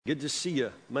Good to see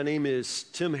you. My name is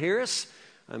Tim Harris.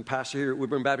 I'm pastor here at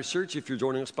Woodburn Baptist Church. If you're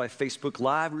joining us by Facebook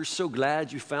Live, we're so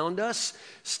glad you found us.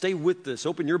 Stay with us.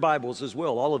 Open your Bibles as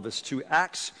well, all of us, to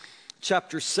Acts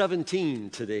chapter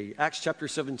 17 today. Acts chapter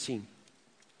 17.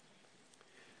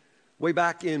 Way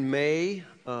back in May,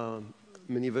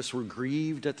 many of us were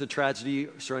grieved at the tragedy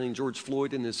surrounding George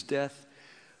Floyd and his death.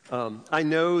 I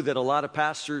know that a lot of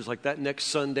pastors, like that next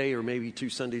Sunday or maybe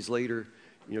 2 Sundays later,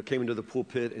 came into the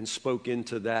pulpit and spoke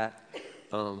into that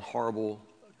horrible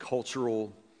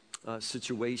cultural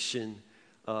situation.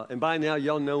 And by now,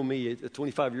 y'all know me,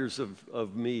 25 years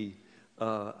of me.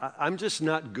 I'm just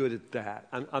not good at that.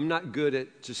 I'm not good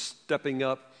at just stepping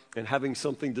up and having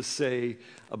something to say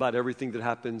about everything that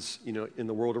happens, in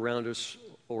the world around us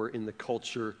or in the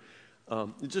culture.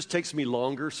 It just takes me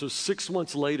longer. So 6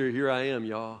 months later, here I am,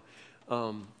 y'all.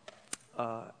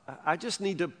 I just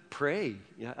need to pray.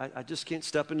 I just can't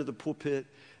step into the pulpit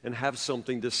and have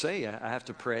something to say. I have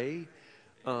to pray.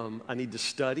 I need to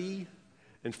study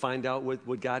and find out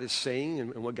what God is saying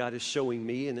and what God is showing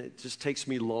me, and it just takes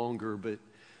me longer. But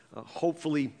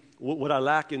hopefully what I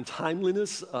lack in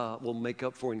timeliness will make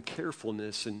up for in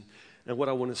carefulness and what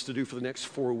I want us to do for the next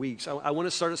 4 weeks. I want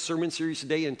to start a sermon series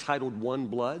today entitled One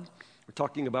Blood. We're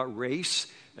talking about race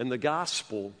and the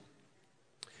gospel.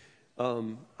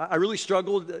 I really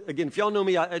struggled. Again, if y'all know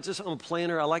me, I'm a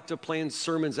planner. I like to plan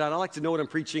sermons out. I like to know what I'm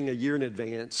preaching a year in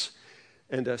advance.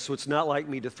 And so it's not like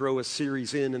me to throw a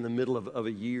series in the middle of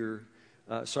a year.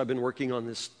 So I've been working on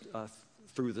this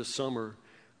through the summer.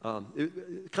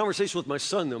 Conversation with my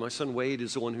son, though. My son Wade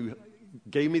is the one who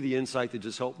gave me the insight that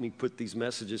just helped me put these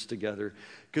messages together.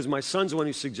 Because my son's the one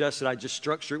who suggested I just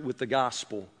structure it with the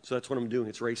gospel. So that's what I'm doing.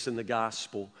 It's race in the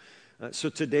gospel. So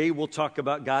today we'll talk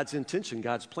about God's intention,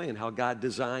 God's plan, how God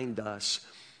designed us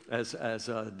as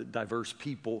diverse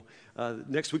people.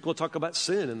 Next week we'll talk about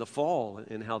sin and the fall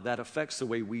and how that affects the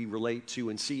way we relate to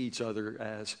and see each other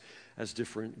as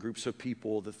different groups of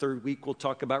people. The third week we'll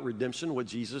talk about redemption, what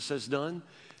Jesus has done.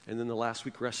 And then the last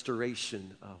week,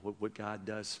 restoration, what God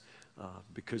does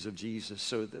because of Jesus.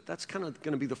 So that's kind of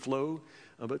going to be the flow.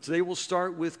 But today we'll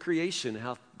start with creation,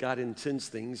 how God intends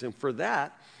things. And for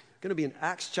that, going to be in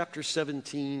Acts chapter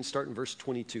 17, starting verse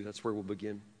 22. That's where we'll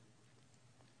begin.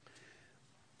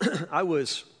 I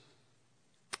was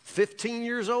 15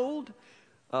 years old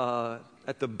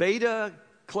at the Beta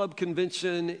Club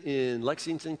convention in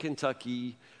Lexington,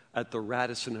 Kentucky at the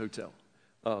Radisson Hotel.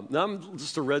 Now I'm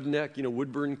just a redneck,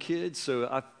 Woodburn kid, so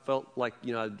I felt like,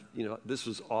 this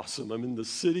was awesome. I'm in the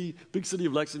city, big city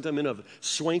of Lexington. I'm in a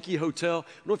swanky hotel.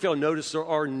 I don't know if y'all noticed, there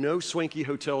are no swanky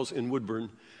hotels in Woodburn.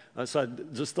 So I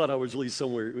just thought I was really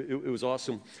somewhere. It was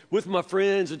awesome. With my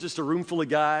friends and just a room full of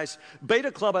guys.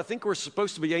 Beta Club, I think we're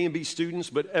supposed to be A and B students,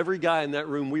 but every guy in that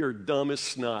room, we are dumb as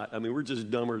snot. I mean, we're just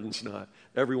dumber than snot,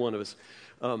 every one of us.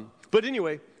 But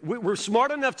anyway, we're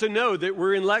smart enough to know that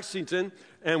we're in Lexington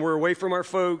and we're away from our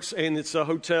folks and it's a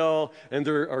hotel and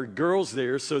there are girls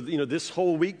there. So, this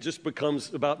whole week just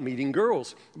becomes about meeting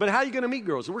girls. But how are you going to meet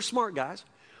girls? We're smart guys.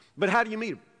 But how do you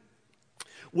meet them?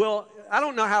 Well, I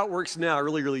don't know how it works now. I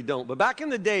really, really don't. But back in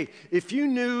the day, if you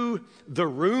knew the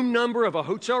room number of a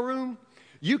hotel room,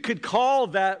 you could call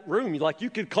that room. Like, you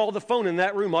could call the phone in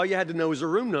that room. All you had to know was a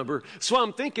room number. So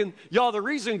I'm thinking, y'all, the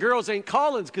reason girls ain't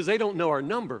calling is because they don't know our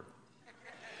number.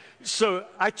 So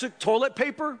I took toilet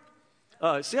paper.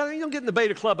 See, I don't get in the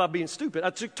Beta Club by being stupid. I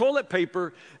took toilet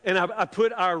paper and I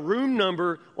put our room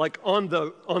number like on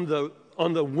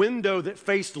the window that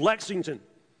faced Lexington.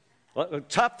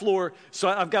 Top floor, so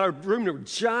I've got a room number,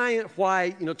 giant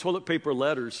white, toilet paper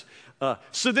letters.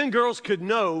 So then girls could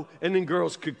know, and then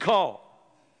girls could call.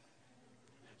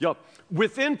 Y'all,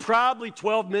 within probably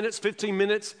 12 minutes, 15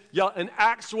 minutes, y'all, an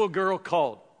actual girl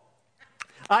called.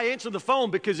 I answered the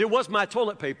phone because it was my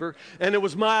toilet paper, and it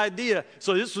was my idea.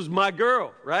 So this was my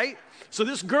girl, right? So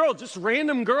this girl, just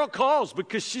random girl calls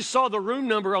because she saw the room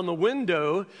number on the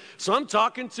window. So I'm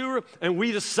talking to her, and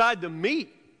we decide to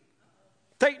meet.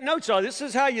 Take notes, y'all. This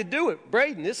is how you do it.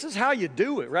 Braden, this is how you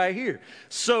do it right here.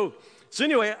 So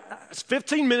anyway,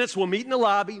 15 minutes, we'll meet in the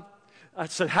lobby. I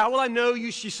said, how will I know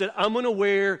you? She said, I'm going to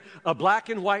wear a black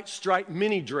and white striped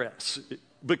mini dress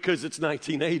because it's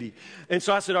 1980. And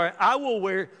so I said, all right, I will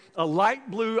wear a light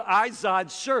blue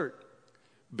Izod shirt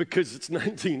because it's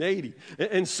 1980.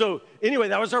 And so anyway,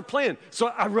 that was our plan. So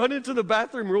I run into the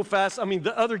bathroom real fast. I mean,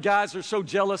 the other guys are so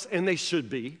jealous, and they should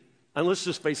be. And let's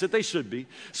just face it, they should be.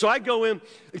 So I go in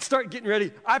and start getting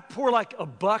ready. I pour like a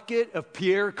bucket of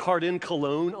Pierre Cardin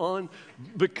cologne on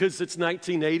because it's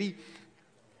 1980.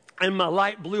 And my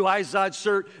light blue Izod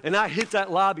shirt. And I hit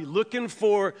that lobby looking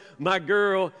for my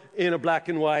girl in a black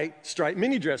and white striped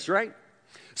mini dress, right?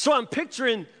 So I'm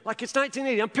picturing, like it's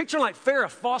 1980, I'm picturing like Farrah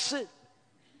Fawcett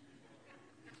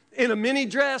in a mini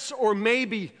dress, or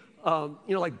maybe,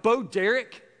 like Bo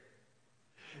Derek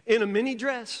in a mini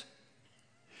dress.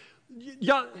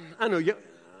 Y'all,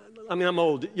 I'm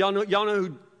old. Y'all know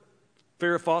who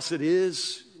Farrah Fawcett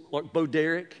is, like Bo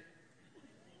Derek?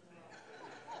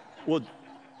 Well,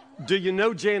 do you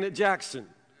know Janet Jackson?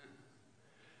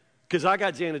 Because I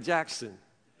got Janet Jackson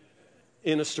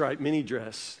in a striped mini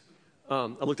dress. I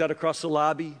looked out across the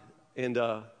lobby, and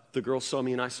the girl saw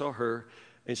me, and I saw her,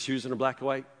 and she was in a black and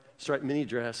white striped mini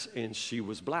dress, and she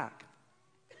was black,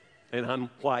 and I'm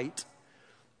white.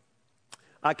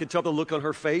 I could tell the look on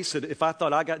her face that if I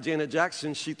thought I got Janet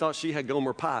Jackson, she thought she had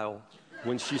Gomer Pyle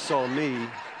when she saw me.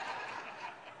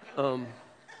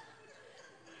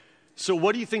 So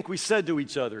what do you think we said to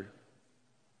each other?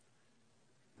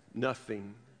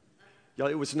 Nothing. Y'all,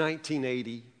 it was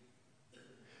 1980.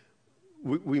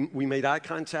 We made eye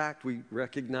contact. We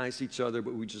recognized each other,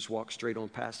 but we just walked straight on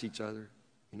past each other,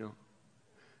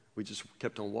 We just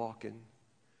kept on walking.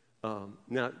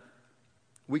 Now,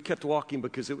 we kept walking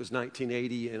because it was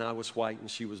 1980 and I was white and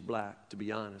she was black, to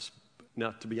be honest.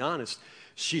 Now, to be honest,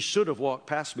 she should have walked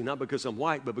past me, not because I'm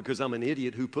white, but because I'm an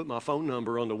idiot who put my phone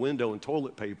number on the window and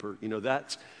toilet paper.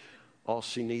 That's all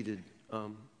she needed.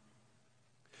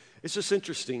 It's just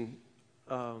interesting.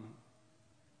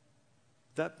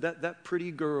 That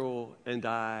pretty girl and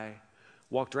I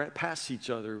walked right past each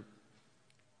other.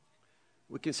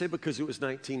 We can say because it was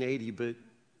 1980, but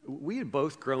we had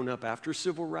both grown up after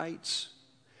civil rights.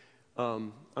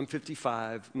 I'm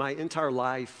 55. My entire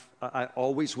life, I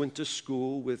always went to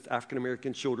school with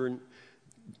African-American children.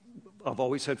 I've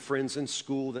always had friends in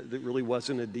school that really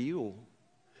wasn't a deal.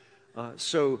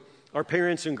 So our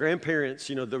parents and grandparents,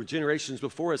 the generations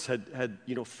before us had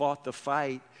fought the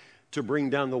fight to bring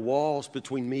down the walls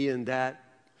between me and that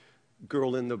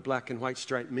girl in the black and white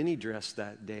striped mini dress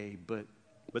that day.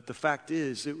 But the fact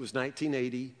is, it was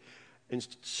 1980, and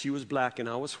she was black and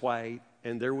I was white,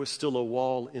 and there was still a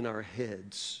wall in our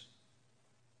heads.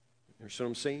 You understand what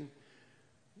I'm saying?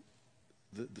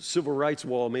 The civil rights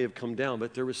wall may have come down,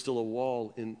 but there was still a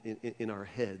wall in our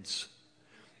heads.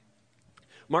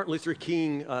 Martin Luther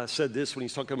King said this when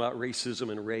he's talking about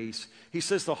racism and race. He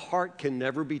says the heart can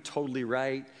never be totally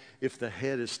right if the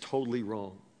head is totally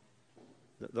wrong.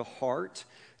 The heart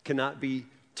cannot be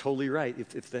totally right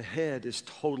if the head is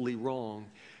totally wrong.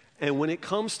 And when it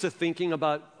comes to thinking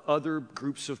about other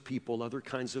groups of people, other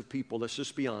kinds of people, let's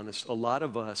just be honest, a lot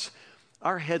of us,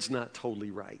 our head's not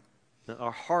totally right. Now,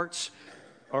 our hearts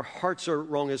are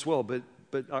wrong as well, but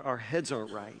our heads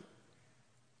aren't right.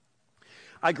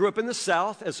 I grew up in the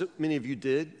South, as many of you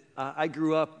did. I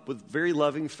grew up with a very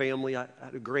loving family. I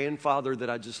had a grandfather that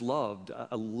I just loved.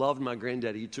 I loved my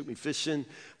granddaddy. He took me fishing.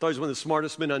 Thought he was one of the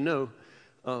smartest men I know.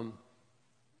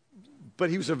 But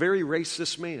he was a very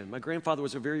racist man. My grandfather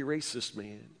was a very racist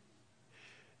man.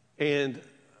 And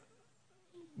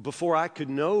before I could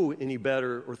know any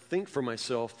better or think for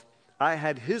myself, I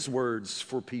had his words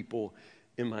for people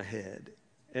in my head.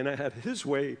 And I had his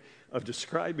way of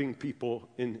describing people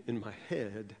in my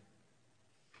head.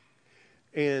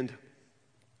 And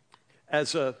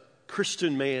as a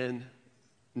Christian man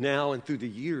now and through the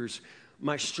years,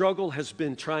 my struggle has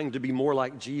been trying to be more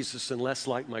like Jesus and less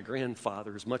like my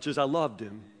grandfather. As much as I loved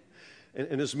him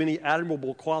and as many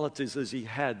admirable qualities as he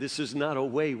had, this is not a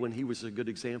way when he was a good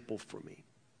example for me.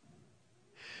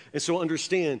 And so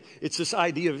understand, it's this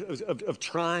idea of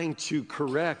trying to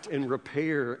correct and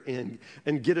repair and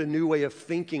get a new way of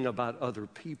thinking about other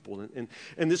people. And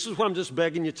this is what I'm just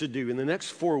begging you to do. In the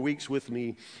next 4 weeks with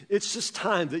me, it's just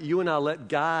time that you and I let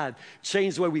God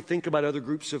change the way we think about other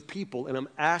groups of people. And I'm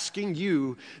asking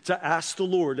you to ask the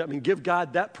Lord, give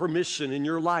God that permission in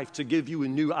your life to give you a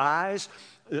new eyes,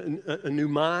 a new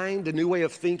mind, a new way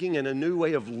of thinking, and a new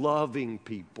way of loving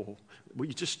people. Will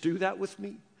you just do that with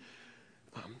me?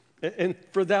 And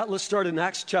for that, let's start in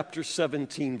Acts chapter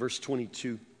 17, verse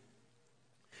 22.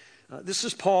 This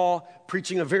is Paul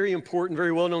preaching a very important,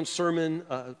 very well-known sermon,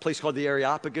 a place called the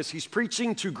Areopagus. He's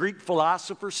preaching to Greek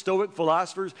philosophers, Stoic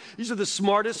philosophers. These are the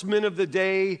smartest men of the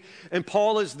day. And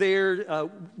Paul is there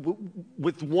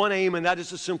with one aim, and that is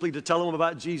just simply to tell them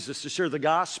about Jesus, to share the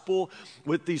gospel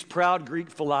with these proud Greek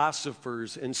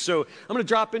philosophers. And so I'm going to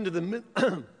drop into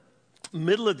the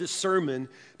middle of this sermon,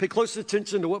 pay close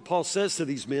attention to what Paul says to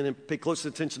these men and pay close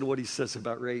attention to what he says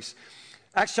about race.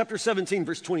 Acts chapter 17,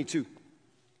 verse 22.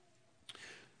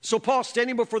 So Paul,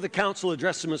 standing before the council,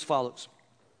 addressed them as follows.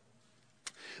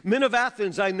 Men of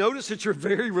Athens, I notice that you're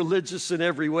very religious in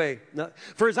every way.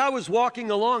 For as I was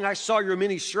walking along, I saw your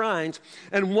many shrines,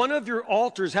 and one of your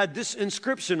altars had this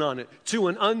inscription on it, to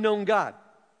an unknown God.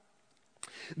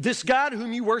 This God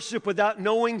whom you worship without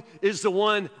knowing is the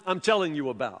one I'm telling you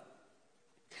about.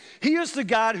 He is the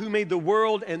God who made the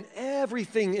world and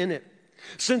everything in it.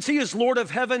 Since he is Lord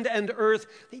of heaven and earth,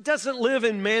 he doesn't live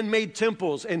in man-made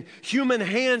temples, and human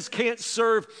hands can't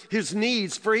serve his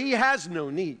needs, for he has no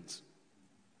needs.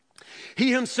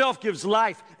 He himself gives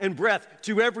life and breath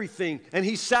to everything, and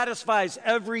he satisfies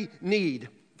every need.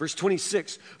 Verse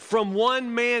 26, from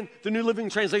one man, the New Living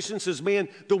Translation says man,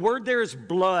 the word there is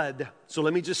blood. So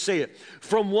let me just say it.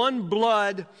 From one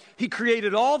blood, he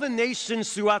created all the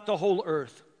nations throughout the whole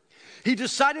earth. He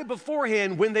decided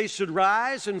beforehand when they should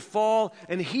rise and fall,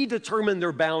 and he determined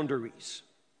their boundaries.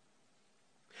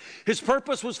 His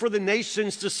purpose was for the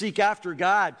nations to seek after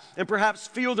God and perhaps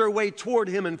feel their way toward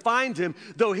him and find him,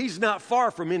 though he's not far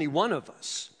from any one of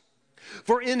us.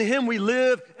 For in him we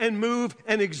live and move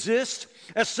and exist.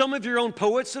 As some of your own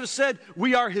poets have said,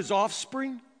 we are his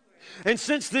offspring. And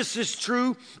since this is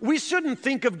true, we shouldn't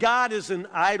think of God as an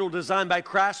idol designed by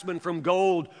craftsmen from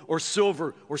gold or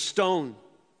silver or stone.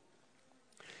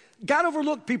 God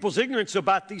overlooked people's ignorance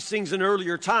about these things in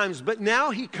earlier times, but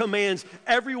now he commands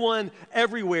everyone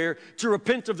everywhere to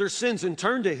repent of their sins and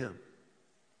turn to him.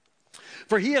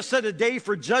 For he has set a day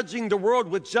for judging the world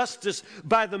with justice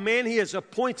by the man he has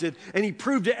appointed, and he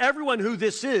proved to everyone who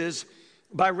this is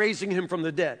by raising him from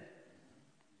the dead.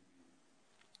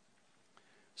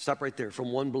 Stop right there.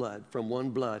 From one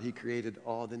blood, he created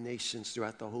all the nations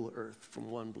throughout the whole earth,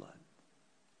 from one blood.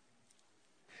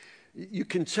 You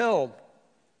can tell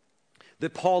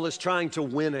that Paul is trying to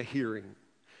win a hearing.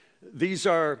 These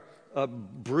are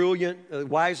brilliant,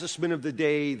 wisest men of the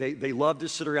day. They love to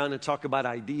sit around and talk about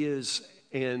ideas,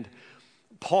 and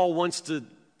Paul wants to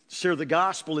share the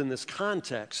gospel in this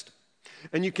context.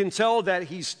 And you can tell that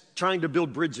he's trying to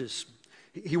build bridges.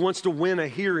 He wants to win a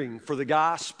hearing for the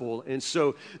gospel. And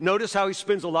so notice how he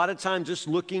spends a lot of time just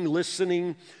looking,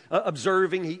 listening,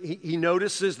 observing. He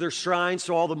notices their shrines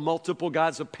to all the multiple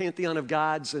gods, a pantheon of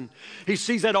gods. And he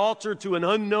sees that altar to an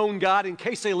unknown God in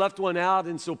case they left one out.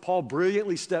 And so Paul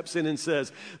brilliantly steps in and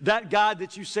says, that God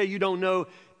that you say you don't know,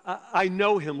 I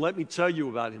know him. Let me tell you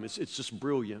about him. It's just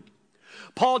brilliant.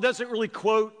 Paul doesn't really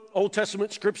quote Old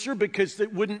Testament scripture because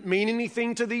it wouldn't mean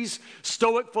anything to these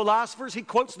Stoic philosophers. He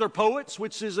quotes their poets,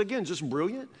 which is, again, just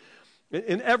brilliant.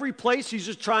 In every place, he's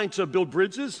just trying to build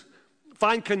bridges,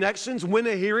 find connections, win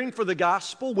a hearing for the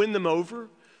gospel, win them over.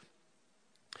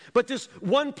 But this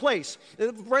one place,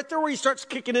 right there where he starts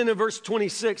kicking in verse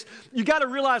 26, you got to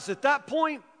realize at that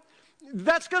point,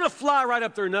 that's going to fly right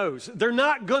up their nose. They're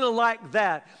not going to like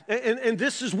that. And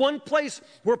this is one place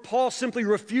where Paul simply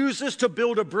refuses to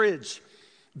build a bridge.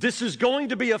 This is going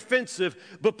to be offensive,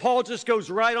 but Paul just goes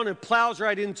right on and plows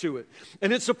right into it.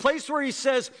 And it's a place where he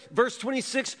says, verse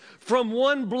 26, from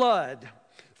one blood,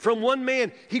 from one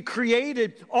man, he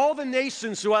created all the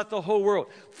nations throughout the whole world.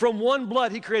 From one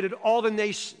blood, he created all the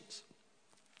nations.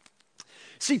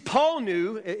 See, Paul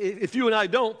knew, if you and I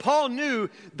don't, Paul knew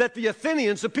that the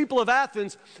Athenians, the people of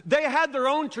Athens, they had their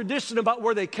own tradition about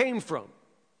where they came from.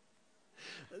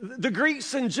 The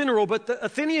Greeks in general, but the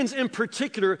Athenians in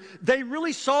particular, they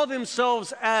really saw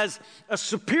themselves as a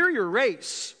superior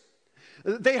race.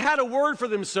 They had a word for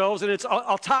themselves, and it's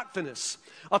autochthonous.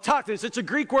 Autochthonous, it's a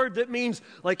Greek word that means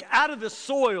like out of the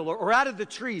soil or out of the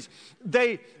trees.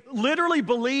 They literally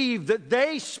believed that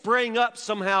they sprang up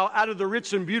somehow out of the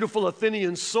rich and beautiful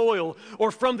Athenian soil or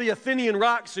from the Athenian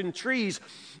rocks and trees.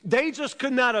 They just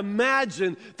could not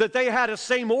imagine that they had a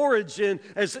same origin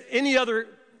as any other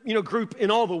group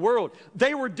in all the world.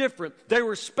 They were different. They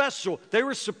were special. They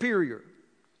were superior.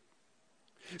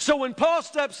 So when Paul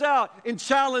steps out and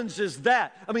challenges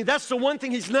that, that's the one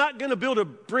thing he's not going to build a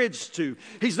bridge to.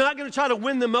 He's not going to try to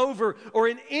win them over or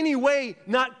in any way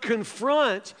not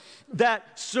confront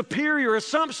that superior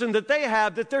assumption that they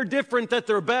have, that they're different, that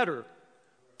they're better.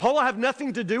 Paul will have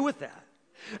nothing to do with that.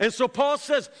 And so Paul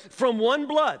says, from one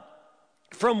blood,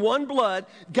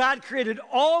 God created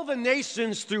all the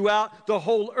nations throughout the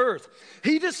whole earth.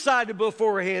 He decided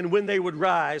beforehand when they would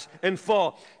rise and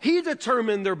fall. He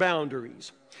determined their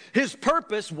boundaries. His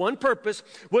purpose, one purpose,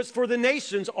 was for the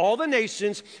nations, all the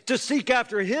nations, to seek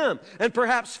after him and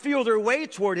perhaps feel their way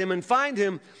toward him and find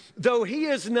him, though he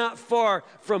is not far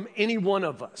from any one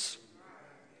of us.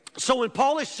 So when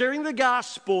Paul is sharing the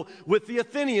gospel with the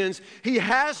Athenians, he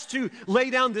has to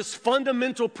lay down this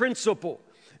fundamental principle.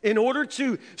 In order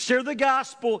to share the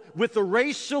gospel with a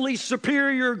racially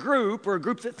superior group or a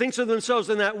group that thinks of themselves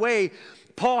in that way,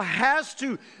 Paul has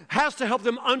to help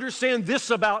them understand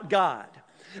this about God.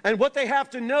 And what they have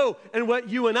to know and what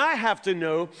you and I have to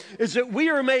know is that we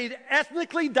are made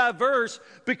ethnically diverse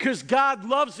because God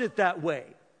loves it that way.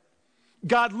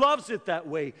 God loves it that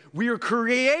way. We are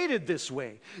created this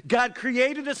way. God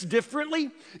created us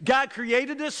differently. God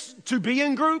created us to be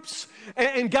in groups,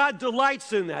 and God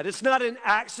delights in that. It's not an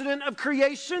accident of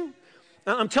creation.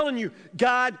 I'm telling you,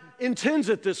 God intends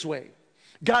it this way.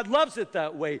 God loves it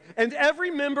that way. And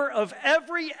every member of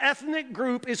every ethnic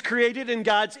group is created in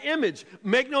God's image.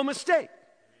 Make no mistake.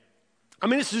 I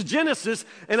mean, this is Genesis,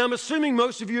 and I'm assuming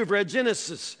most of you have read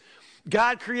Genesis.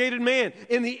 God created man.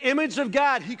 In the image of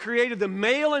God, he created them,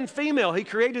 male and female. He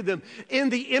created them in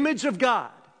the image of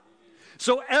God.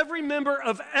 So every member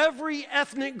of every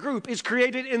ethnic group is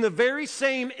created in the very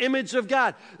same image of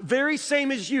God, very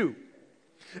same as you.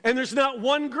 And there's not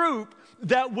one group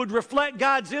that would reflect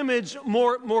God's image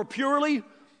more purely,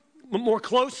 more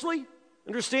closely.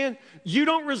 Understand? You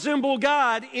don't resemble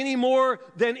God any more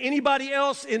than anybody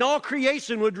else in all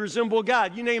creation would resemble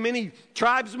God. You name any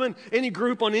tribesman, any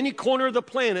group on any corner of the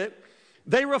planet,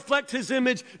 they reflect his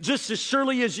image just as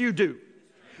surely as you do.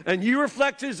 And you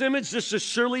reflect his image just as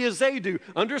surely as they do.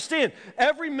 Understand,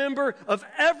 every member of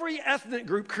every ethnic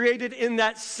group created in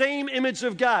that same image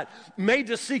of God, made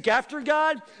to seek after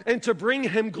God and to bring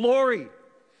him glory.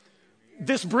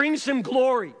 This brings him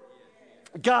glory.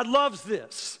 God loves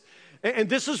this. And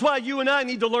this is why you and I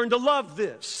need to learn to love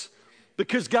this,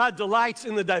 because God delights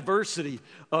in the diversity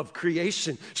of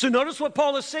creation. So notice what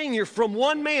Paul is saying here. From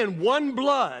one man, one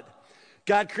blood,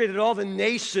 God created all the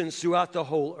nations throughout the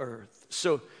whole earth.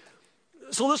 So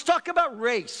let's talk about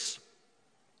race.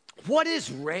 What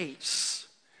is race?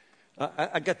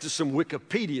 I got to some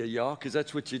Wikipedia, y'all, because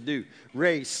that's what you do.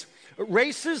 Race.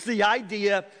 Race is the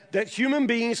idea that human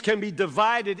beings can be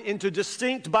divided into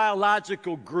distinct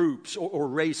biological groups or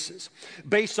races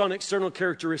based on external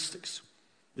characteristics.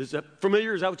 Is that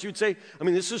familiar? Is that what you would say? I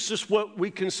mean, this is just what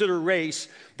we consider race.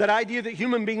 That idea that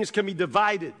human beings can be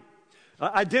divided,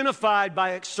 identified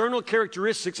by external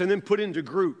characteristics and then put into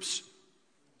groups.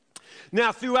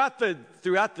 Now, throughout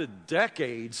the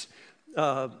decades,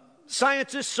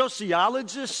 scientists,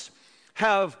 sociologists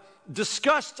have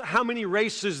discussed how many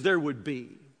races there would be.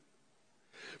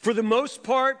 For the most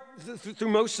part, through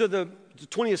most of the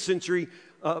 20th century,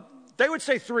 they would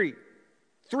say three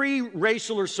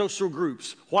racial or social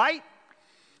groups. White,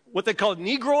 what they called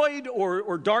Negroid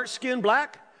or dark-skinned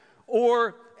black,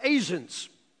 or Asians.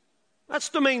 That's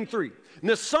the main three.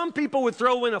 Now, some people would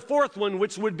throw in a fourth one,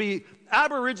 which would be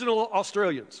Aboriginal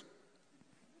Australians.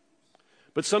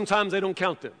 But sometimes they don't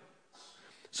count them.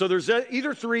 So there's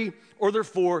either three or there are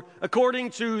four, according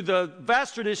to the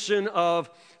vast tradition of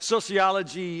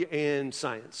sociology and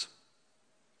science.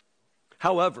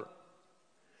 However,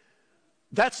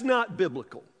 that's not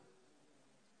biblical.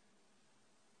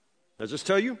 I'll just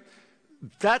tell you,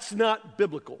 that's not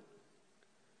biblical.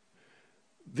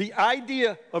 The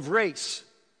idea of race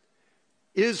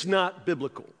is not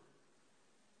biblical.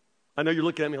 I know you're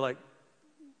looking at me like,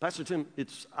 Pastor Tim,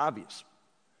 it's obvious.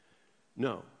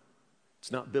 No,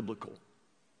 it's not biblical.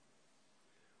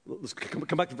 Let's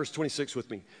come back to verse 26 with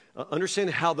me.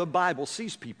 Understand how the Bible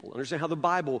sees people. Understand how the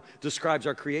Bible describes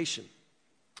our creation.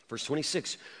 Verse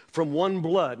 26, from one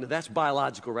blood. Now that's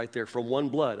biological right there, from one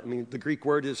blood. I mean, the Greek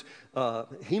word is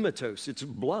hematos. It's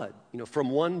blood. You know,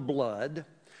 from one blood,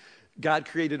 God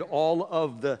created all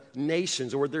of the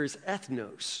nations, or there's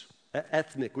ethnos.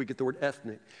 Ethnic, we get the word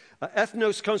ethnic.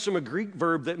 Ethnos comes from a Greek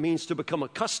verb that means to become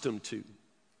accustomed to.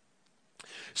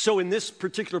 So in this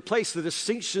particular place, the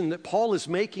distinction that Paul is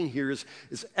making here is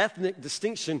ethnic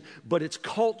distinction, but it's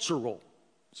cultural.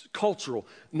 It's cultural,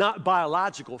 not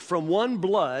biological. From one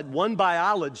blood, one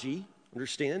biology,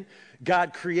 understand?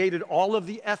 God created all of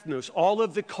the ethnos, all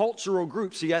of the cultural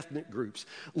groups, the ethnic groups,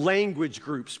 language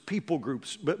groups, people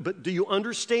groups. But do you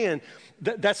understand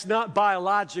that that's not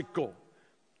biological?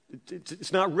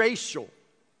 It's not racial.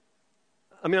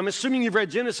 I mean, I'm assuming you've read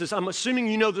Genesis. I'm assuming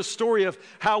you know the story of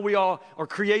how we all are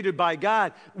created by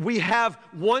God. We have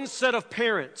one set of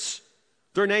parents.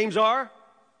 Their names are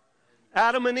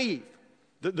Adam and Eve.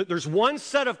 There's one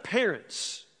set of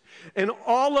parents. And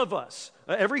all of us,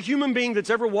 every human being that's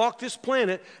ever walked this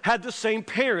planet had the same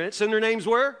parents, and their names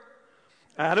were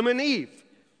Adam and Eve.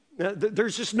 Now,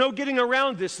 there's just no getting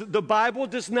around this. The Bible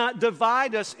does not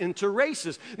divide us into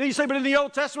races. Now you say, but in the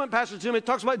Old Testament, Pastor Tim, it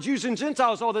talks about Jews and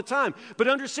Gentiles all the time. But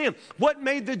understand, what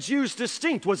made the Jews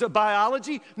distinct? Was it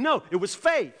biology? No, it was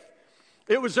faith.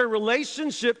 It was their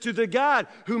relationship to the God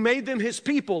who made them his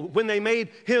people when they made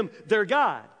him their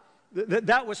God.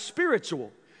 That was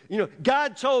spiritual. You know,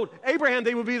 God told Abraham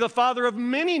they would be the father of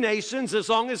many nations as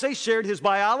long as they shared his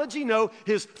biology, no,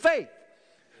 his faith.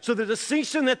 So the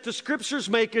distinction that the scriptures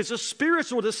make is a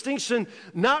spiritual distinction,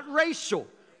 not racial.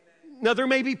 Now, there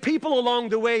may be people along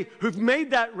the way who've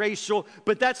made that racial,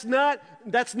 but that's not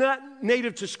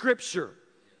native to Scripture.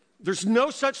 There's no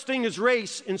such thing as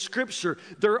race in Scripture.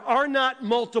 There are not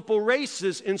multiple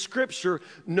races in Scripture.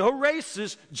 No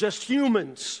races, just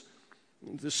humans.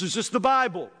 This is just the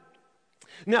Bible.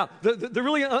 Now, the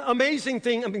really amazing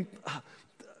thing,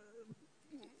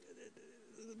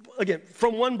 again,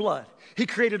 from one blood. He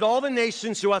created all the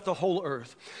nations throughout the whole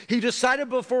earth. He decided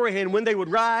beforehand when they would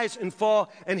rise and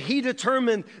fall, and he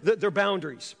determined their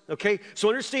boundaries, okay? So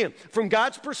understand, from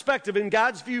God's perspective, in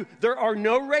God's view, there are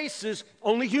no races,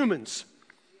 only humans.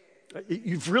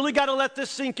 You've really got to let this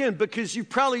sink in because you've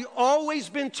probably always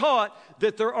been taught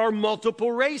that there are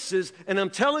multiple races, and I'm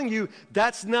telling you,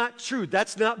 that's not true.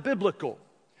 That's not biblical.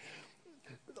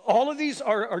 All of these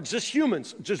are just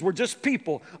humans. We're just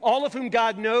people, all of whom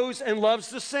God knows and loves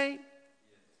the same.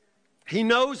 He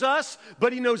knows us,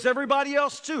 but he knows everybody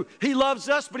else too. He loves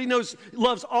us, but he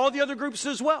loves all the other groups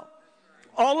as well.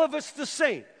 All of us the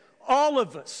same. All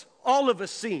of us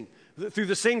seen through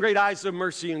the same great eyes of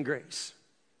mercy and grace.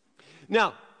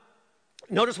 Now,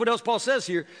 notice what else Paul says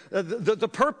here. The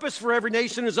purpose for every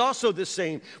nation is also the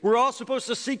same. We're all supposed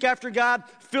to seek after God,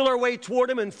 feel our way toward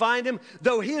him and find him,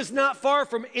 though he is not far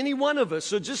from any one of us.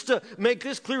 So just to make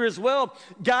this clear as well,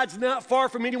 God's not far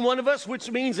from any one of us,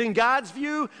 which means in God's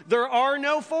view, there are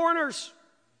no foreigners.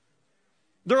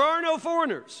 There are no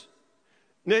foreigners.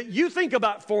 Now, you think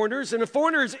about foreigners, and a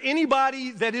foreigner is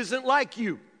anybody that isn't like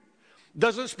you.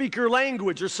 Doesn't speak your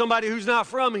language, or somebody who's not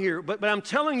from here. But I'm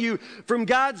telling you, from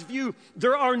God's view,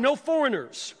 there are no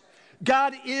foreigners.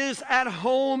 God is at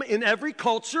home in every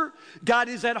culture. God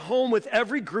is at home with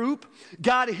every group.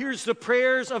 God hears the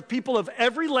prayers of people of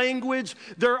every language.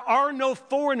 There are no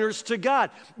foreigners to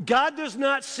God. God does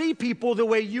not see people the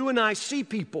way you and I see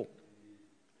people.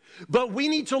 But we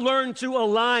need to learn to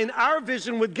align our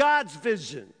vision with God's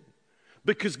vision,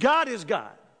 because God is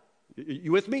God.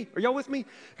 You with me? Are y'all with me?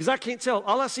 Because I can't tell.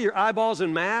 All I see are eyeballs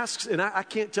and masks, and I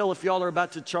can't tell if y'all are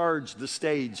about to charge the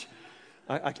stage.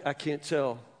 I can't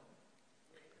tell.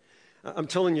 I'm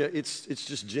telling you, it's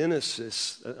just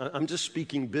Genesis. I'm just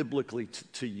speaking biblically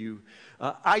to you.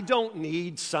 I don't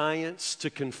need science to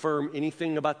confirm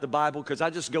anything about the Bible because I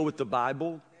just go with the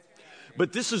Bible.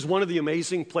 But this is one of the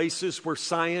amazing places where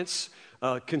science,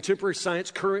 contemporary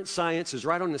science, current science is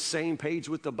right on the same page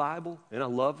with the Bible, and I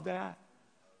love that.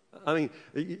 I mean,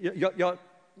 y'all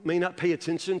may not pay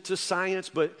attention to science,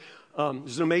 but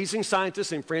there's an amazing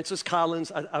scientist named Francis Collins.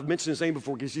 I've mentioned his name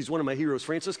before because he's one of my heroes.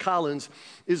 Francis Collins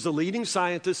is the leading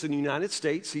scientist in the United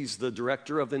States. He's the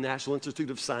director of the National Institute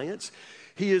of Science.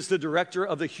 He is the director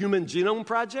of the Human Genome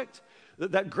Project,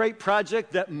 that great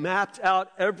project that mapped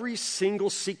out every single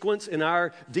sequence in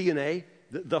our DNA,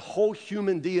 the whole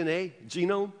human DNA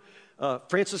genome.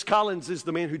 Francis Collins is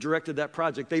the man who directed that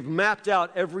project. They've mapped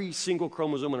out every single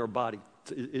chromosome in our body.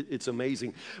 It's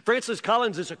amazing. Francis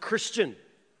Collins is a Christian.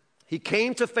 He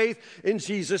came to faith in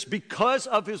Jesus because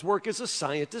of his work as a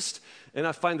scientist, and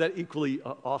I find that equally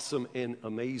awesome and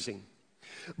amazing.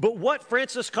 But what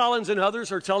Francis Collins and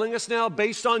others are telling us now,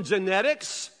 based on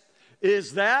genetics,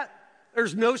 is that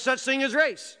there's no such thing as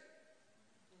race.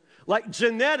 Like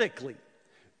genetically.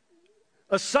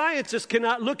 A scientist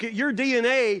cannot look at your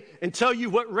DNA and tell you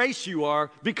what race you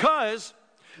are because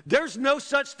there's no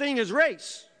such thing as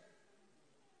race.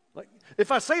 Like, if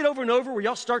I say it over and over, will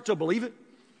y'all start to believe it?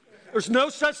 There's no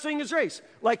such thing as race.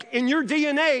 Like in your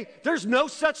DNA, there's no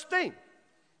such thing.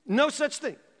 No such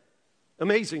thing.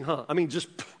 Amazing, huh? I mean, just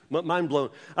mind blown.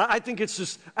 I think it's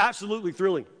just absolutely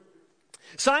thrilling.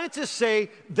 Scientists say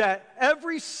that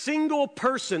every single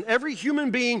person, every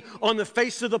human being on the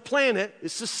face of the planet,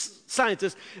 it's just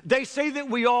scientists, they say that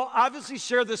we all obviously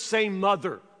share the same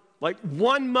mother, like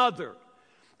one mother.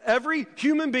 Every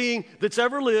human being that's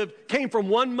ever lived came from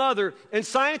one mother, and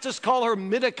scientists call her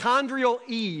mitochondrial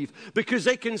Eve because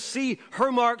they can see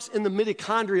her marks in the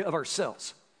mitochondria of our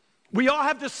cells. We all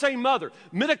have the same mother,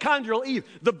 mitochondrial Eve.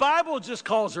 The Bible just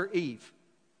calls her Eve.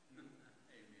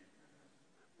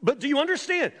 But do you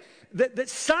understand that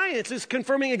science is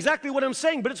confirming exactly what I'm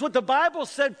saying? But it's what the Bible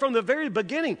said from the very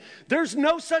beginning. There's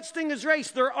no such thing as race.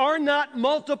 There are not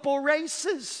multiple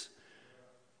races.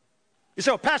 You say,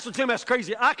 oh, Pastor Tim, that's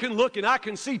crazy. I can look and I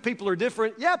can see people are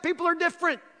different. Yeah, people are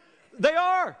different. They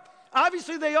are.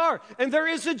 Obviously they are. And there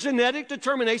is a genetic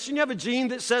determination. You have a gene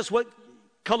that says what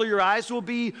color your eyes will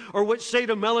be or what shade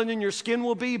of melanin your skin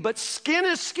will be. But skin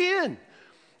is skin.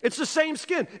 It's the same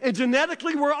skin. And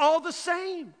genetically, we're all the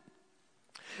same.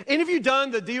 Any of you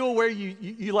done the deal where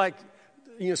you like,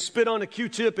 spit on a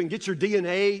Q-tip and get your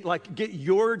DNA, like get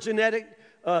your genetic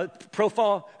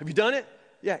profile? Have you done it?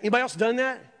 Yeah. Anybody else done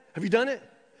that? Have you done it?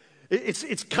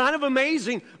 It's kind of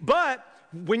amazing, but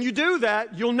when you do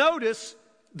that, you'll notice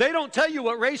they don't tell you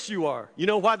what race you are. You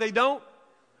know why they don't?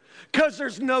 Because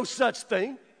there's no such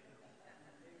thing.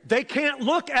 They can't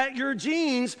look at your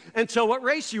genes and tell what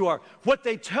race you are. What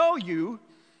they tell you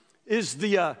is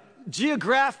the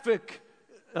geographic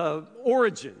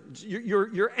origin,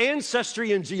 your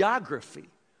ancestry and geography.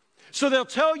 So they'll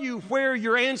tell you where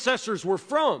your ancestors were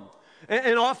from.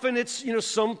 And often it's,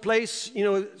 someplace,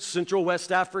 Central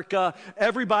West Africa.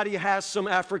 Everybody has some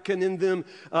African in them.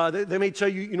 They may tell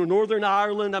you, Northern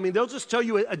Ireland. I mean, they'll just tell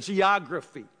you a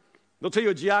geography. They'll tell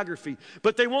you a geography,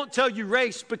 but they won't tell you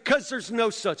race because there's no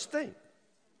such thing.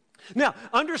 Now,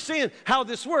 understand how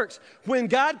this works. When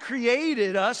God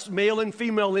created us, male and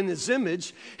female in His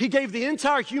image, He gave the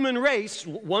entire human race,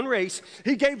 one race,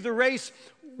 He gave the race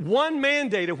one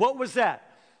mandate. What was that?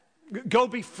 Go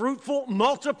be fruitful,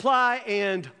 multiply,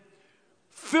 and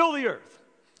fill the earth.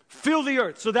 Fill the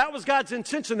earth. So that was God's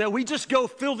intention, that we just go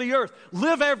fill the earth,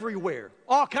 live everywhere,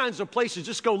 all kinds of places,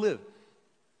 just go live.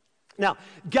 Now,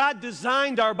 God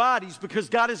designed our bodies because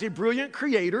God is a brilliant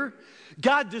creator.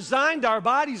 God designed our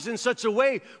bodies in such a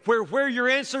way where your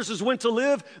ancestors went to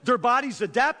live, their bodies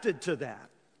adapted to that.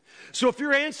 So if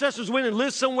your ancestors went and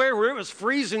lived somewhere where it was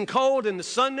freezing cold and the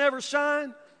sun never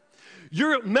shined,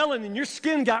 your melanin, your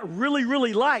skin got really,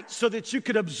 really light so that you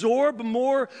could absorb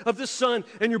more of the sun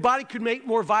and your body could make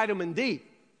more vitamin D.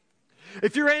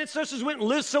 If your ancestors went and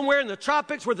lived somewhere in the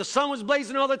tropics where the sun was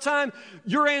blazing all the time,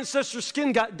 your ancestors'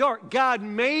 skin got dark. God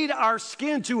made our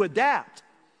skin to adapt.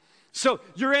 So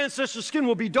your ancestors' skin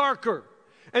will be darker.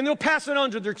 And they'll pass it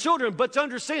on to their children. But to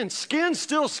understand, skin's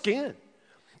still skin.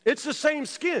 It's the same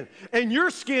skin. And your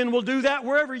skin will do that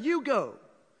wherever you go.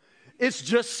 It's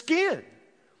just skin.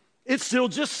 It's still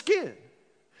just skin.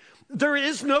 There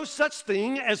is no such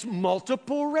thing as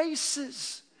multiple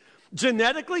races.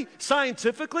 Genetically,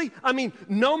 scientifically,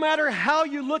 no matter how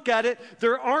you look at it,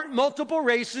 there aren't multiple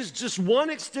races, just one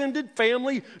extended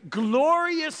family,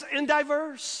 glorious and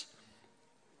diverse.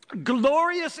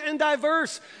 Glorious and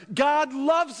diverse. God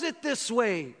loves it this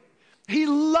way. He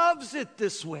loves it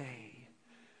this way.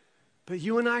 But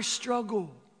you and I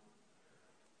struggle.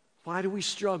 Why do we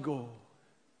struggle?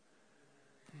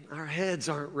 Our heads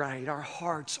aren't right. Our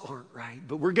hearts aren't right.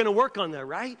 But we're going to work on that,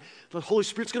 right? The Holy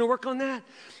Spirit's going to work on that.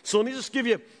 So let me just give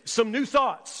you some new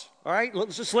thoughts, all right?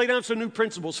 Let's just lay down some new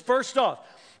principles. First off,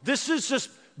 this is just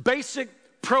basic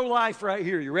pro-life right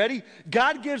here. You ready?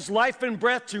 God gives life and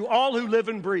breath to all who live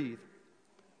and breathe.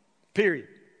 Period.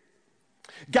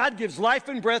 God gives life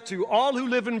and breath to all who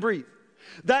live and breathe.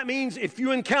 That means if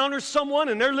you encounter someone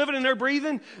and they're living and they're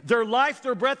breathing, their life,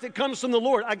 their breath, it comes from the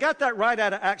Lord. I got that right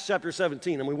out of Acts chapter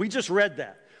 17. We just read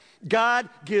that. God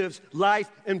gives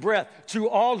life and breath to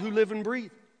all who live and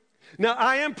breathe. Now,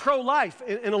 I am pro-life,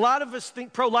 and a lot of us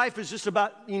think pro-life is just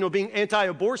about, being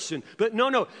anti-abortion. But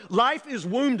no, life is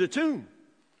womb to tomb.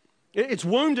 It's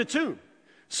womb to tomb.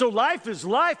 So life is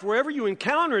life wherever you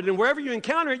encounter it, and wherever you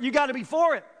encounter it, you got to be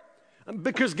for it.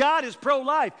 Because God is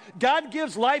pro-life. God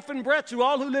gives life and breath to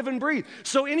all who live and breathe.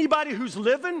 So anybody who's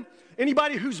living,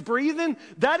 anybody who's breathing,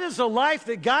 that is a life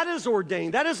that God has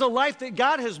ordained. That is a life that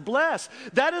God has blessed.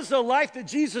 That is a life that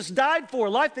Jesus died for, a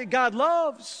life that God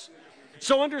loves.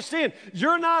 So understand,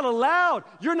 you're not allowed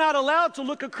to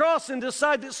look across and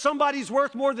decide that somebody's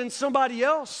worth more than somebody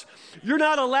else. You're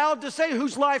not allowed to say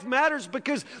whose life matters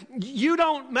because you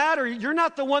don't matter. You're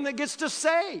not the one that gets to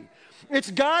say.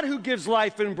 It's God who gives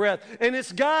life and breath, and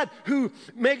it's God who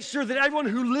makes sure that everyone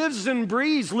who lives and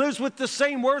breathes lives with the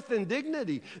same worth and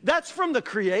dignity. That's from the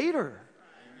Creator.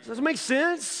 Does that make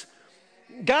sense?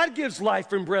 God gives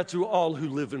life and breath to all who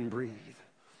live and breathe.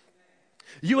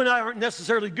 You and I aren't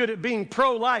necessarily good at being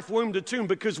pro-life, womb to tomb,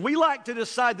 because we like to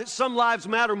decide that some lives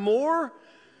matter more,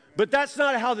 but that's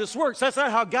not how this works. That's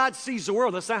not how God sees the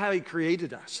world. That's not how He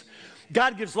created us.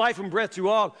 God gives life and breath to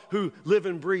all who live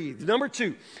and breathe. Number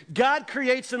two, God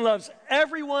creates and loves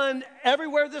everyone,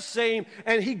 everywhere the same,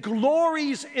 and He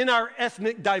glories in our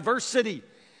ethnic diversity.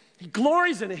 He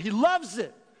glories in it. He loves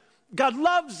it. God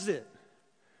loves it.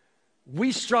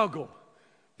 We struggle,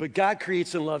 but God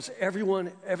creates and loves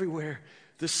everyone, everywhere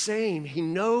the same. He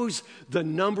knows the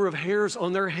number of hairs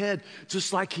on their head,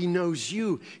 just like He knows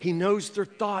you. He knows their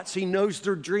thoughts. He knows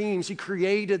their dreams. He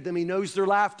created them. He knows their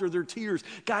laughter, their tears.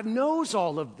 God knows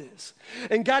all of this.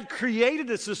 And God created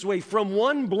us this way. From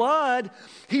one blood,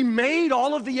 He made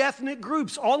all of the ethnic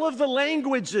groups, all of the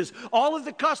languages, all of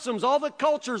the customs, all the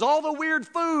cultures, all the weird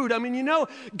food.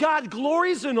 God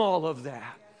glories in all of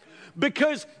that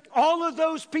because all of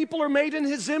those people are made in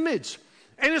His image.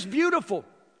 And it's beautiful.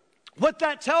 What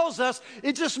that tells us,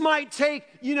 it just might take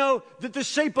the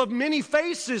shape of many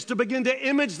faces to begin to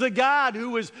image the God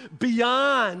who is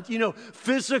beyond,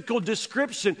 physical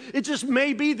description. It just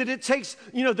may be that it takes,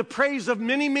 the praise of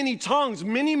many, many tongues,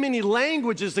 many, many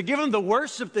languages to give him the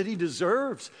worship that he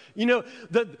deserves.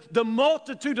 The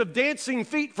multitude of dancing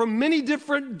feet from many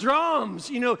different drums,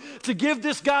 to give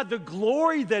this God the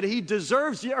glory that he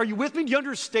deserves. Are you with me? Do you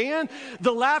understand?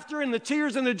 The laughter and the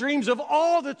tears and the dreams of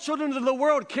all the children of the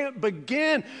world can't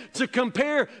begin to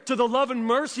compare to the love and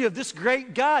mercy of this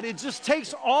great God. It just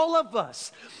takes all of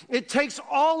us. It takes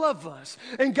all of us.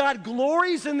 And God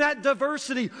glories in that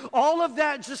diversity. All of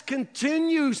that just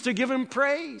continues to give him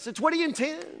praise. It's what he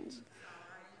intends.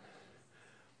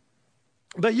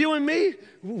 But you and me,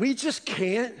 we just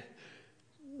can't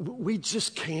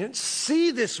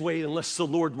see this way unless the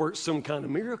Lord works some kind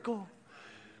of miracle.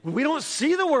 We don't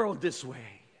see the world this way.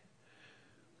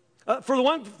 For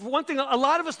one thing, a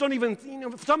lot of us don't even, if we're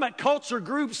talking about culture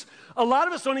groups, a lot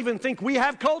of us don't even think we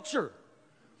have culture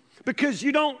because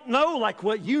you don't know like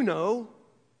what you know.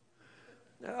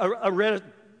 I read a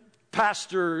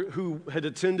pastor who had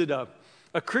attended a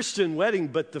Christian wedding,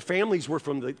 but the families were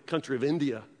from the country of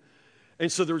India.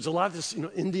 And so there was a lot of this,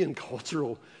 Indian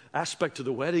cultural aspect to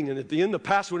the wedding. And at the end, the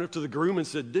pastor went up to the groom and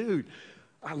said, "Dude,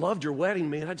 I loved your wedding,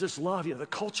 man. I just love you. The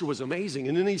culture was amazing."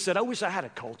 And then he said, "I wish I had a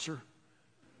culture."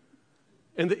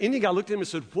 And the Indian guy looked at him and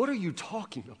said, "What are you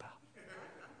talking about?"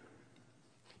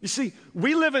 You see,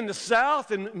 we live in the South,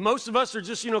 and most of us are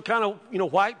just, kind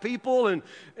of, white people,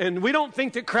 and we don't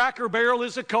think that Cracker Barrel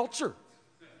is a culture.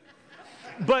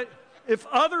 But if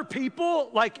other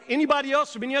people, like anybody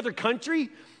else from any other country,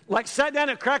 like sat down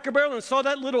at Cracker Barrel and saw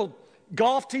that little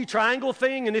golf tee triangle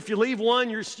thing, and if you leave one,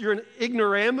 you're an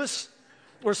ignoramus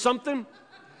or something.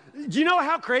 Do you know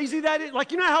how crazy that is?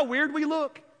 Like, how weird we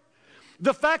look?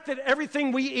 The fact that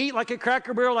everything we eat, like at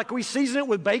Cracker Barrel, like we season it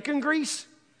with bacon grease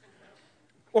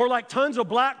or like tons of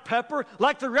black pepper,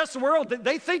 like the rest of the world,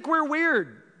 they think we're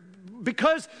weird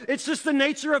because it's just the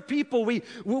nature of people. We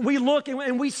look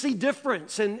and we see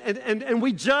difference and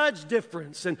we judge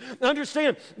difference. And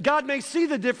understand, God may see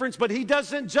the difference, but he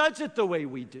doesn't judge it the way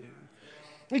we do.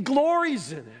 He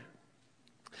glories in it.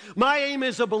 My aim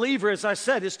as a believer, as I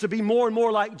said, is to be more and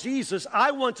more like Jesus. I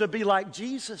want to be like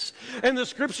Jesus. And the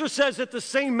scripture says that the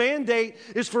same mandate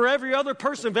is for every other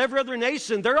person of every other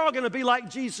nation. They're all going to be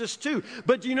like Jesus too.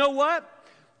 But you know what?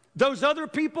 Those other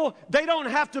people, they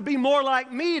don't have to be more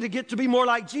like me to get to be more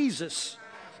like Jesus.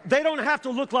 They don't have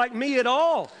to look like me at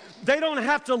all. They don't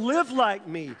have to live like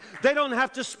me. They don't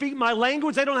have to speak my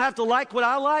language. They don't have to like what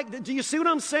I like. Do you see what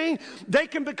I'm saying? They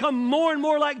can become more and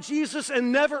more like Jesus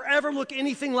and never, ever look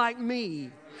anything like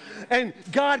me. And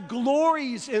God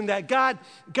glories in that. God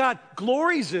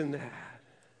glories in that.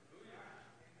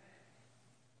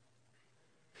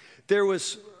 There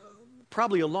was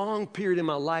probably a long period in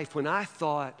my life when I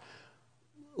thought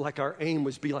like our aim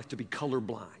was to be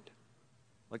colorblind.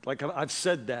 Like I've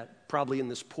said that probably in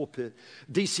this pulpit.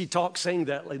 DC Talk sang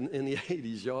that in the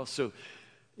 80s, y'all. So,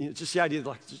 just the idea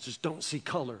of just don't see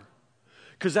color.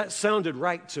 Because that sounded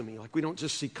right to me. Like we don't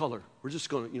just see color. We're just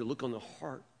going to, look on the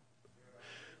heart.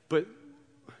 But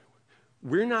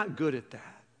we're not good at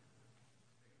that.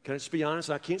 Can I just be honest?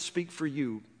 I can't speak for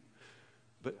you.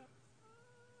 But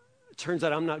it turns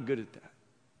out I'm not good at that.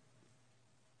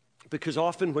 Because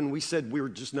often when we said we were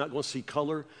just not going to see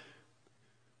color,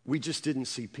 we just didn't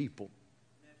see people.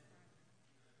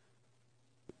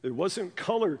 It wasn't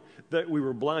color that we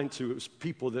were blind to. It was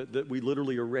people that we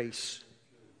literally erase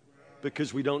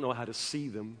because we don't know how to see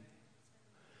them.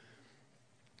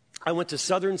 I went to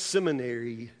Southern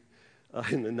Seminary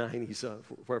in the 90s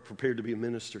where I prepared to be a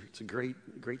minister. It's a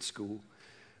great school.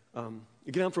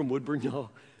 Again, I'm from Woodburn, y'all,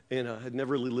 and I had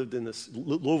never really lived in this.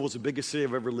 Louisville's the biggest city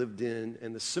I've ever lived in,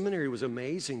 and the seminary was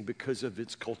amazing because of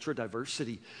its cultural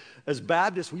diversity. As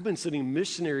Baptists, we've been sending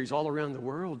missionaries all around the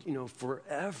world,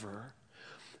 forever.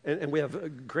 And we have a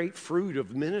great fruit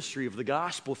of ministry of the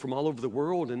gospel from all over the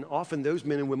world. And often those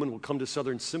men and women will come to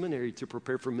Southern Seminary to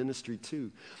prepare for ministry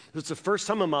too. It's the first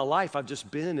time in my life I've just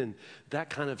been in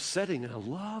that kind of setting, and I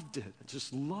loved it. I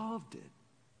just loved it.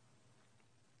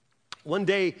 One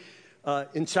day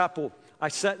in chapel, I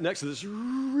sat next to this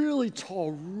really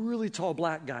tall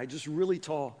black guy, just really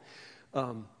tall.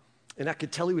 And I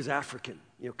could tell he was African,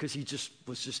 because he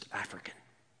was just African.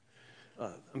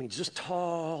 Just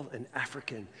tall and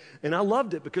African. And I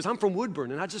loved it because I'm from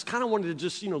Woodburn, and I just kind of wanted to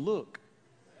just, look.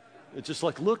 Just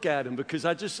look at him because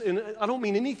and I don't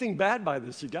mean anything bad by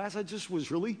this, you guys. I just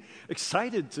was really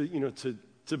excited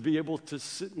to be able to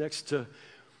sit next to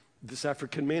this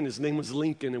African man. His name was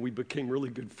Lincoln, and we became really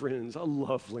good friends. I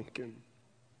love Lincoln.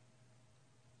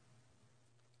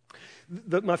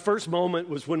 My first moment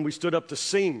was when we stood up to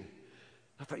sing.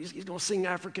 I thought, he's going to sing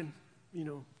African, you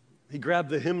know. He grabbed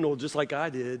the hymnal just like I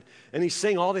did, and he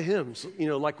sang all the hymns, you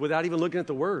know, like without even looking at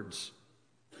the words.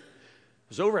 It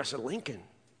was over. I said, Lincoln,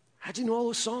 how'd you know all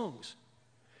those songs?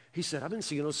 He said, I've been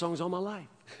singing those songs all my life.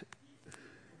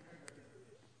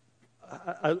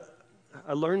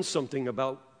 I learned something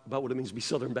about what it means to be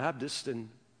Southern Baptist and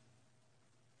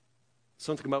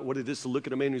something about what it is to look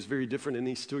at a man who's very different and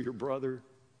he's still your brother.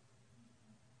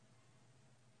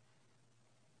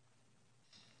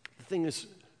 The thing is,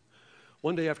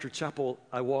 one day after chapel,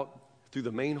 I walked through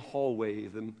the main hallway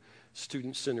of the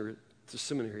student center at the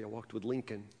seminary. I walked with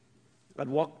Lincoln. I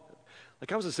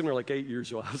was a seminary like 8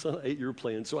 years ago. I was on an 8-year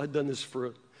plan, so I'd done this for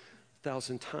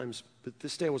 1,000 times. But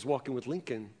this day I was walking with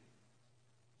Lincoln.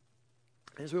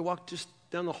 As we walked just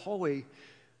down the hallway,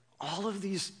 all of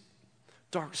these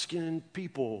dark-skinned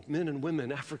people, men and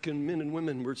women, African men and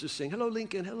women, were just saying, hello,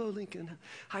 Lincoln, hello, Lincoln,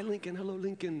 hi, Lincoln, hello,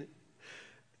 Lincoln.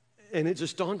 And it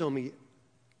just dawned on me,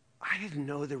 I didn't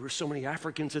know there were so many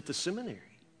Africans at the seminary.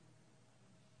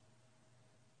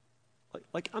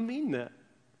 I mean that.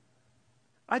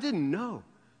 I didn't know.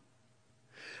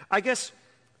 I guess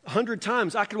 100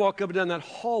 times I could walk up and down that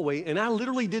hallway and I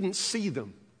literally didn't see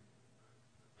them.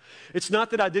 It's not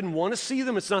that I didn't want to see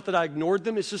them. It's not that I ignored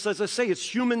them. It's just, as I say,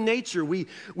 it's human nature. We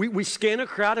scan a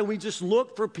crowd and we just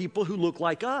look for people who look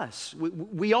like us.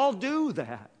 We all do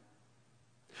that.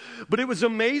 But it was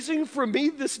amazing for me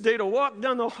this day to walk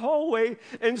down the hallway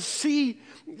and see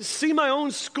my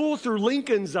own school through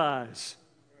Lincoln's eyes.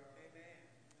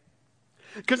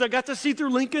 Because I got to see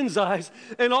through Lincoln's eyes,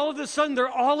 and all of a sudden there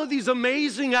are all of these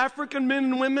amazing African men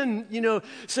and women, you know,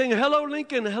 saying, hello,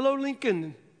 Lincoln, hello,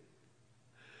 Lincoln.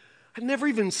 I'd never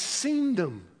even seen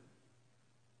them.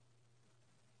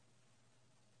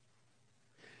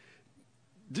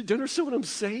 Do you understand what I'm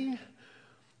saying?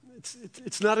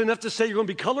 It's not enough to say you're going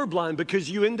to be colorblind because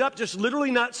you end up just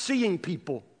literally not seeing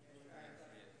people.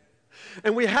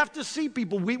 And we have to see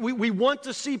people. We want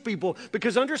to see people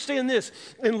because understand this.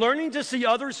 In learning to see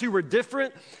others who were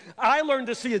different, I learned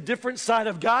to see a different side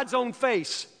of God's own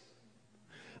face.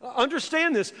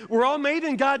 Understand this. We're all made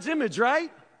in God's image,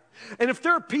 right? And if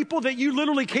there are people that you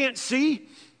literally can't see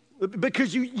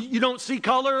because you don't see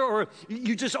color or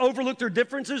you just overlook their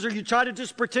differences or you try to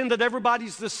just pretend that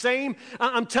everybody's the same,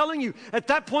 I'm telling you, at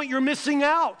that point you're missing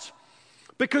out.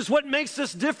 Because what makes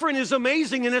us different is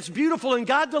amazing and it's beautiful and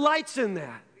God delights in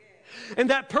that. And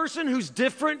that person who's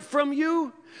different from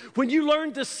you, when you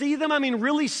learn to see them,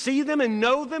 really see them and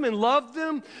know them and love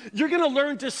them, you're going to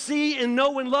learn to see and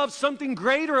know and love something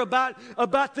greater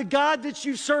about the God that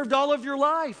you've served all of your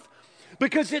life.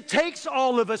 Because it takes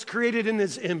all of us created in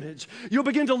His image. You'll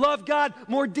begin to love God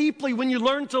more deeply when you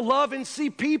learn to love and see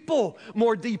people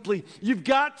more deeply. You've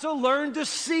got to learn to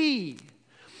see.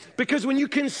 Because when you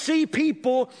can see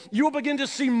people, you'll begin to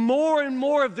see more and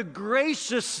more of the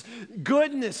gracious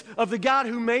goodness of the God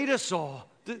who made us all.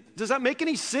 Does that make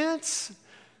any sense?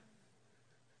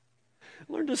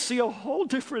 Learn to see a whole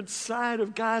different side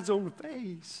of God's own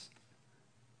face.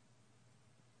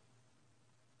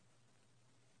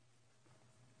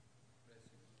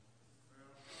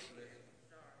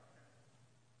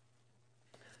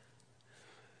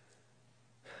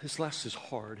 This last is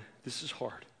hard. This is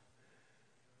hard.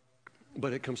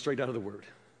 But it comes straight out of the Word.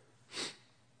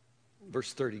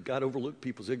 Verse 30, God overlooked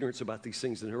people's ignorance about these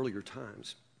things in earlier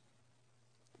times.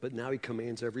 But now He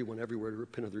commands everyone everywhere to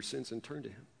repent of their sins and turn to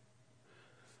Him.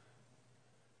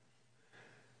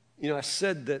 You know, I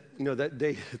said that, that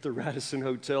day at the Radisson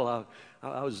Hotel,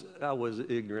 I was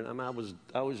ignorant.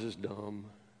 I was just dumb.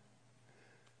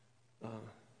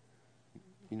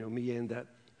 Me and that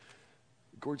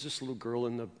gorgeous little girl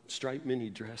in the striped mini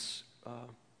dress,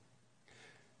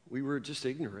 we were just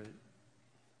ignorant.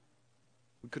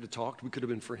 We could have talked. We could have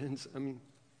been friends.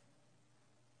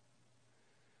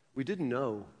 We didn't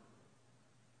know.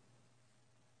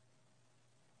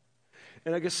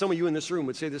 And I guess some of you in this room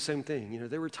would say the same thing.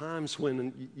 There were times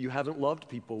when you haven't loved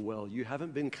people well. You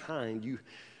haven't been kind.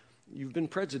 You've been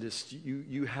prejudiced.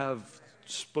 You have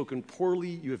spoken poorly.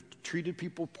 You have treated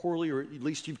people poorly, or at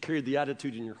least you've carried the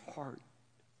attitude in your heart.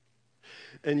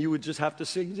 And you would just have to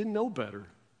say you didn't know better.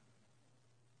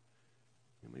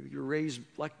 Maybe you were raised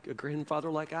like a grandfather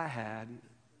like I had.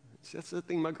 See, that's the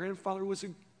thing. My grandfather was,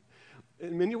 in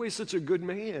many ways, such a good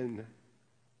man.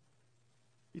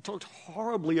 He talked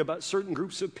horribly about certain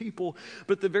groups of people,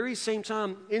 but at the very same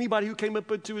time, anybody who came up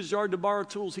into his yard to borrow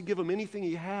tools, he'd give them anything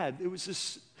he had. It was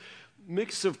this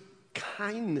mix of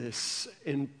kindness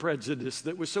and prejudice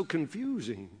that was so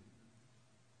confusing.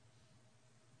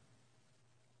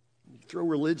 You throw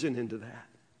religion into that.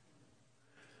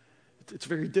 It's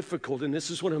very difficult, and this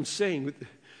is what I'm saying.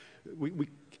 We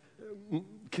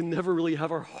can never really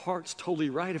have our hearts totally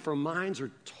right if our minds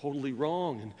are totally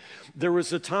wrong. And there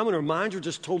was a time when our minds were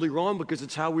just totally wrong because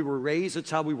it's how we were raised,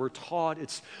 it's how we were taught,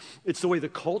 it's the way the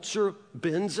culture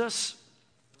bends us.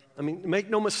 I mean, make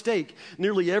no mistake,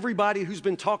 nearly everybody who's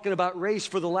been talking about race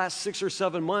for the last 6 or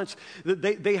 7 months,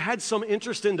 they had some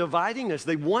interest in dividing us.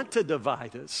 They want to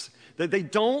divide us. They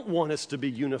don't want us to be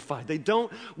unified. They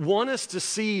don't want us to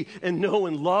see and know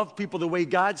and love people the way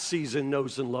God sees and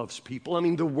knows and loves people. I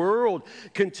mean, the world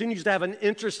continues to have an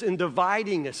interest in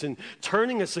dividing us and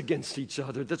turning us against each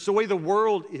other. That's the way the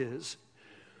world is.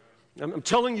 I'm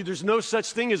telling you, there's no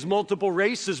such thing as multiple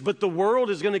races, but the world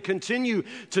is going to continue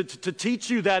to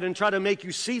teach you that and try to make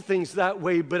you see things that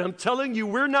way. But I'm telling you,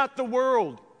 we're not the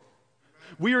world.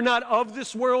 We are not of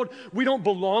this world. We don't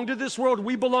belong to this world.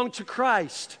 We belong to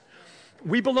Christ.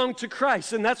 We belong to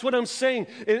Christ, and that's what I'm saying.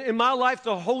 In my life,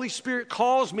 the Holy Spirit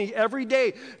calls me every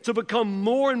day to become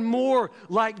more and more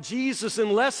like Jesus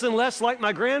and less like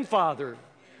my grandfather.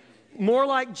 More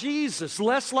like Jesus,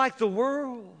 less like the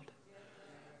world.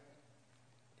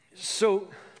 So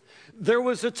there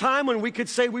was a time when we could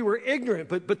say we were ignorant,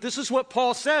 but this is what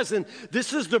Paul says, and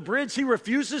this is the bridge he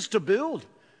refuses to build.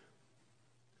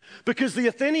 Because the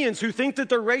Athenians, who think that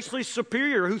they're racially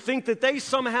superior, who think that they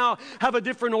somehow have a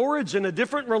different origin, a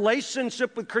different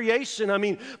relationship with creation, I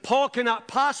mean, Paul cannot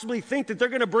possibly think that they're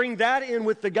going to bring that in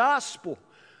with the gospel.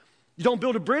 You don't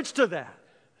build a bridge to that.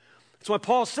 That's why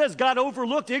Paul says God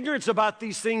overlooked ignorance about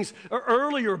these things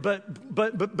earlier,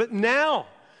 but now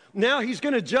he's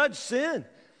going to judge sin.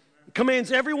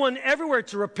 Commands everyone everywhere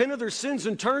to repent of their sins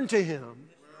and turn to him.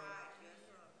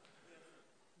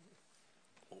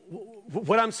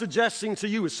 What I'm suggesting to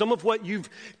you is some of what you've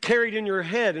carried in your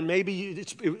head, and maybe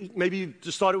you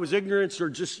just thought it was ignorance, or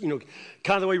just, kind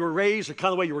of the way you were raised, or kind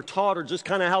of the way you were taught, or just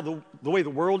kind of how the way the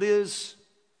world is.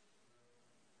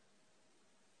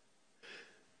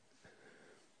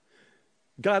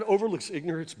 God overlooks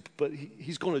ignorance, but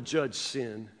he's going to judge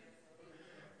sin.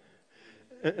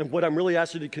 And what I'm really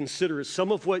asking you to consider is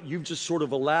some of what you've just sort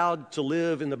of allowed to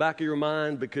live in the back of your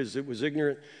mind because it was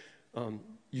ignorant.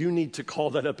 You need to call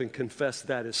that up and confess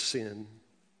that as sin.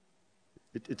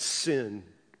 It's sin.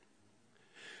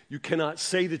 You cannot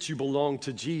say that you belong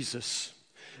to Jesus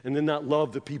and then not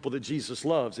love the people that Jesus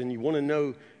loves. And you want to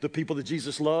know the people that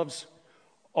Jesus loves?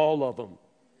 All of them.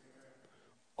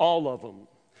 All of them.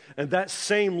 And that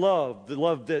same love, the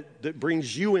love that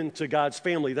brings you into God's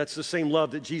family, that's the same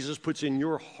love that Jesus puts in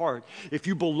your heart. If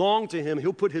you belong to him,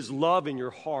 he'll put his love in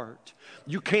your heart.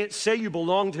 You can't say you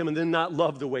belong to him and then not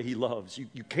love the way he loves.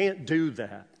 You can't do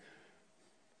that.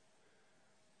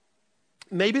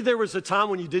 Maybe there was a time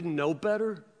when you didn't know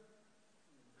better.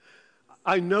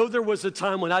 I know there was a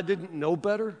time when I didn't know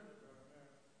better.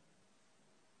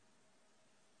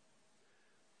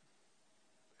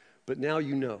 But now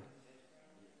you know.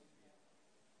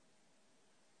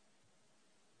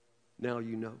 Now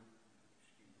you know.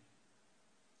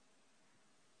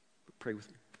 But pray with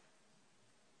me.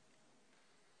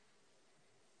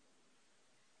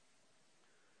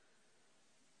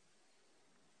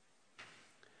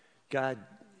 God,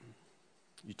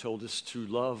 you told us to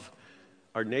love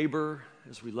our neighbor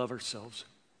as we love ourselves.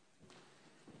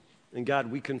 And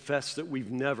God, we confess that we've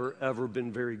never, ever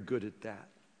been very good at that.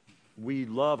 We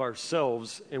love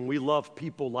ourselves and we love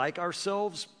people like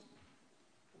ourselves,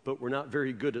 but we're not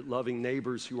very good at loving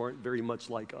neighbors who aren't very much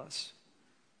like us.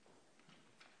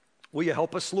 Will you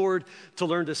help us, Lord, to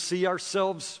learn to see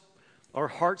ourselves, our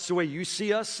hearts, the way you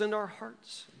see us and our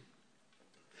hearts?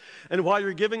 And while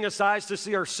you're giving us eyes to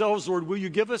see ourselves, Lord, will you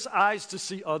give us eyes to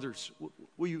see others?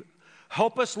 Will you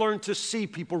help us learn to see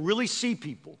people, really see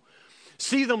people?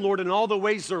 See them, Lord, in all the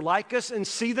ways they're like us, and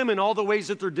see them in all the ways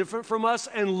that they're different from us,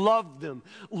 and love them.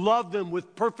 Love them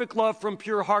with perfect love from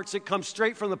pure hearts that comes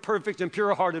straight from the perfect and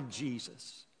pure heart of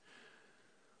Jesus.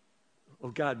 Oh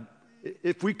God,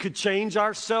 if we could change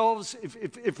ourselves,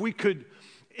 if we could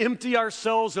empty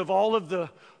ourselves of all of the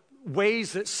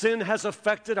ways that sin has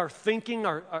affected our thinking,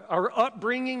 our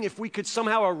upbringing, if we could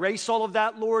somehow erase all of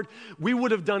that, Lord, we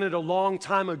would have done it a long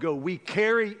time ago. We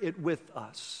carry it with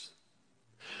us.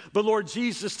 But Lord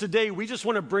Jesus, today we just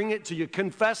want to bring it to you,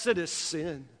 confess it as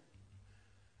sin,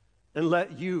 and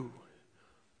let you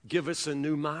give us a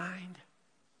new mind,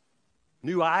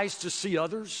 new eyes to see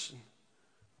others,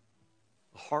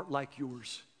 a heart like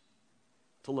yours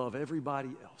to love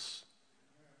everybody else,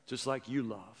 just like you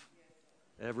love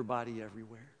everybody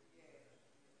everywhere.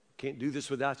 Can't do this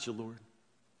without you, Lord.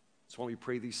 That's why we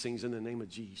pray these things in the name of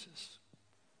Jesus.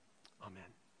 Amen.